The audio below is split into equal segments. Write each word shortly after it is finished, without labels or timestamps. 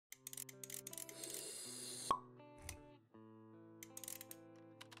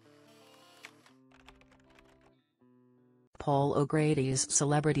Paul O'Grady's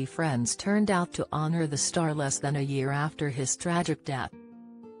celebrity friends turned out to honor the star less than a year after his tragic death.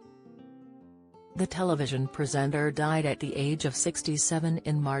 The television presenter died at the age of 67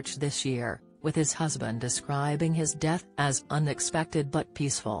 in March this year, with his husband describing his death as unexpected but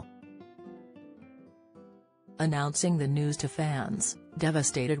peaceful. Announcing the news to fans,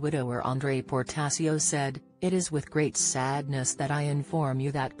 devastated widower Andre Portasio said, "It is with great sadness that I inform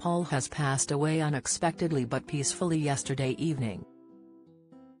you that Paul has passed away unexpectedly but peacefully yesterday evening.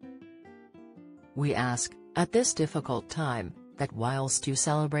 We ask, at this difficult time, that whilst you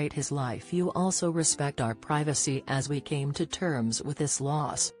celebrate his life you also respect our privacy as we came to terms with this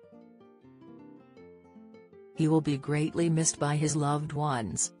loss. He will be greatly missed by his loved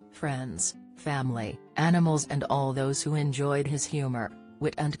ones, friends, family, animals and all those who enjoyed his humor,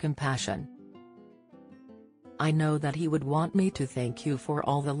 wit and compassion. I know that he would want me to thank you for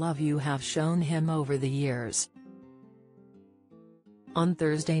all the love you have shown him over the years." On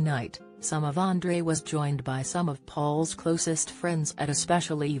Thursday night, some of Andre was joined by some of Paul's closest friends at a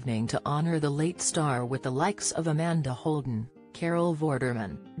special evening to honor the late star with the likes of Amanda Holden, Carol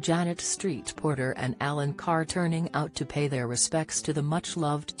Vorderman, Janet Street Porter and Alan Carr turning out to pay their respects to the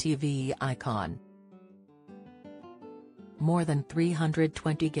much-loved TV icon. More than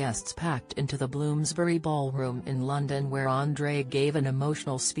 320 guests packed into the Bloomsbury Ballroom in London where Andre gave an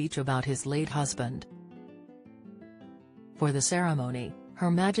emotional speech about his late husband. For the ceremony, Her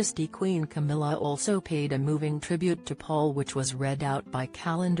Majesty Queen Camilla also paid a moving tribute to Paul which was read out by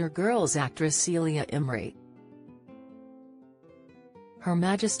Calendar Girls actress Celia Imrie. Her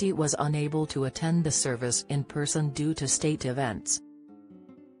Majesty was unable to attend the service in person due to state events.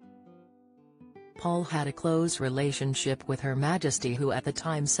 Paul had a close relationship with Her Majesty who at the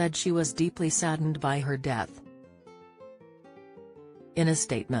time said she was deeply saddened by her death. In a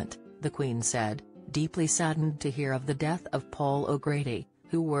statement, the Queen said, "Deeply saddened to hear of the death of Paul O'Grady,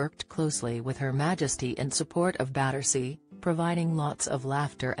 who worked closely with Her Majesty in support of Battersea, providing lots of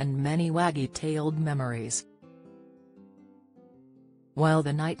laughter and many waggy-tailed memories." While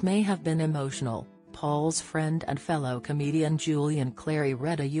the night may have been emotional, Paul's friend and fellow comedian Julian Clary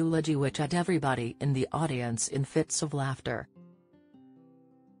read a eulogy which had everybody in the audience in fits of laughter.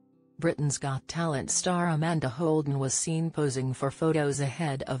 Britain's Got Talent star Amanda Holden was seen posing for photos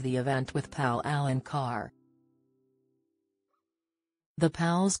ahead of the event with pal Alan Carr. The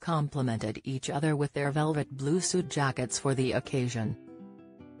pals complimented each other with their velvet blue suit jackets for the occasion.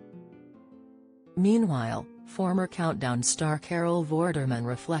 Meanwhile, former Countdown star Carol Vorderman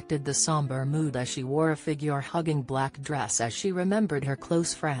reflected the somber mood as she wore a figure-hugging black dress as she remembered her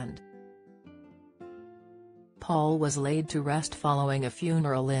close friend. Paul was laid to rest following a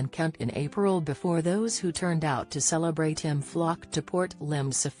funeral in Kent in April before those who turned out to celebrate him flocked to Port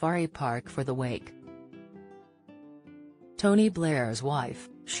Lim Safari Park for the wake. Tony Blair's wife,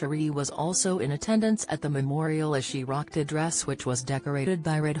 Cherie was also in attendance at the memorial as she rocked a dress which was decorated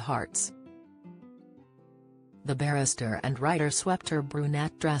by red hearts. The barrister and writer swept her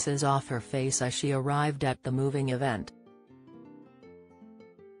brunette dresses off her face as she arrived at the moving event.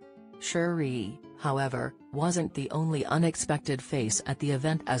 Cherie, however, wasn't the only unexpected face at the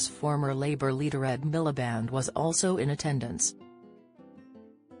event as former Labour leader Ed Miliband was also in attendance.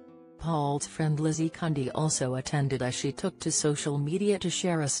 Paul's friend Lizzie Cundy also attended as she took to social media to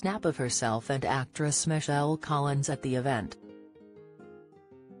share a snap of herself and actress Michelle Collins at the event.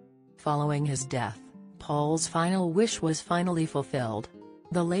 Following his death, Paul's final wish was finally fulfilled.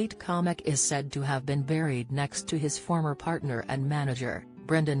 The late comic is said to have been buried next to his former partner and manager,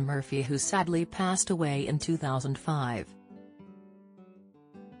 Brendan Murphy, who sadly passed away in 2005.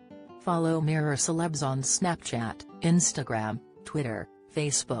 Follow Mirror Celebs on Snapchat, Instagram, Twitter,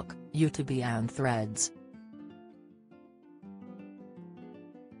 Facebook, YouTube and Threads.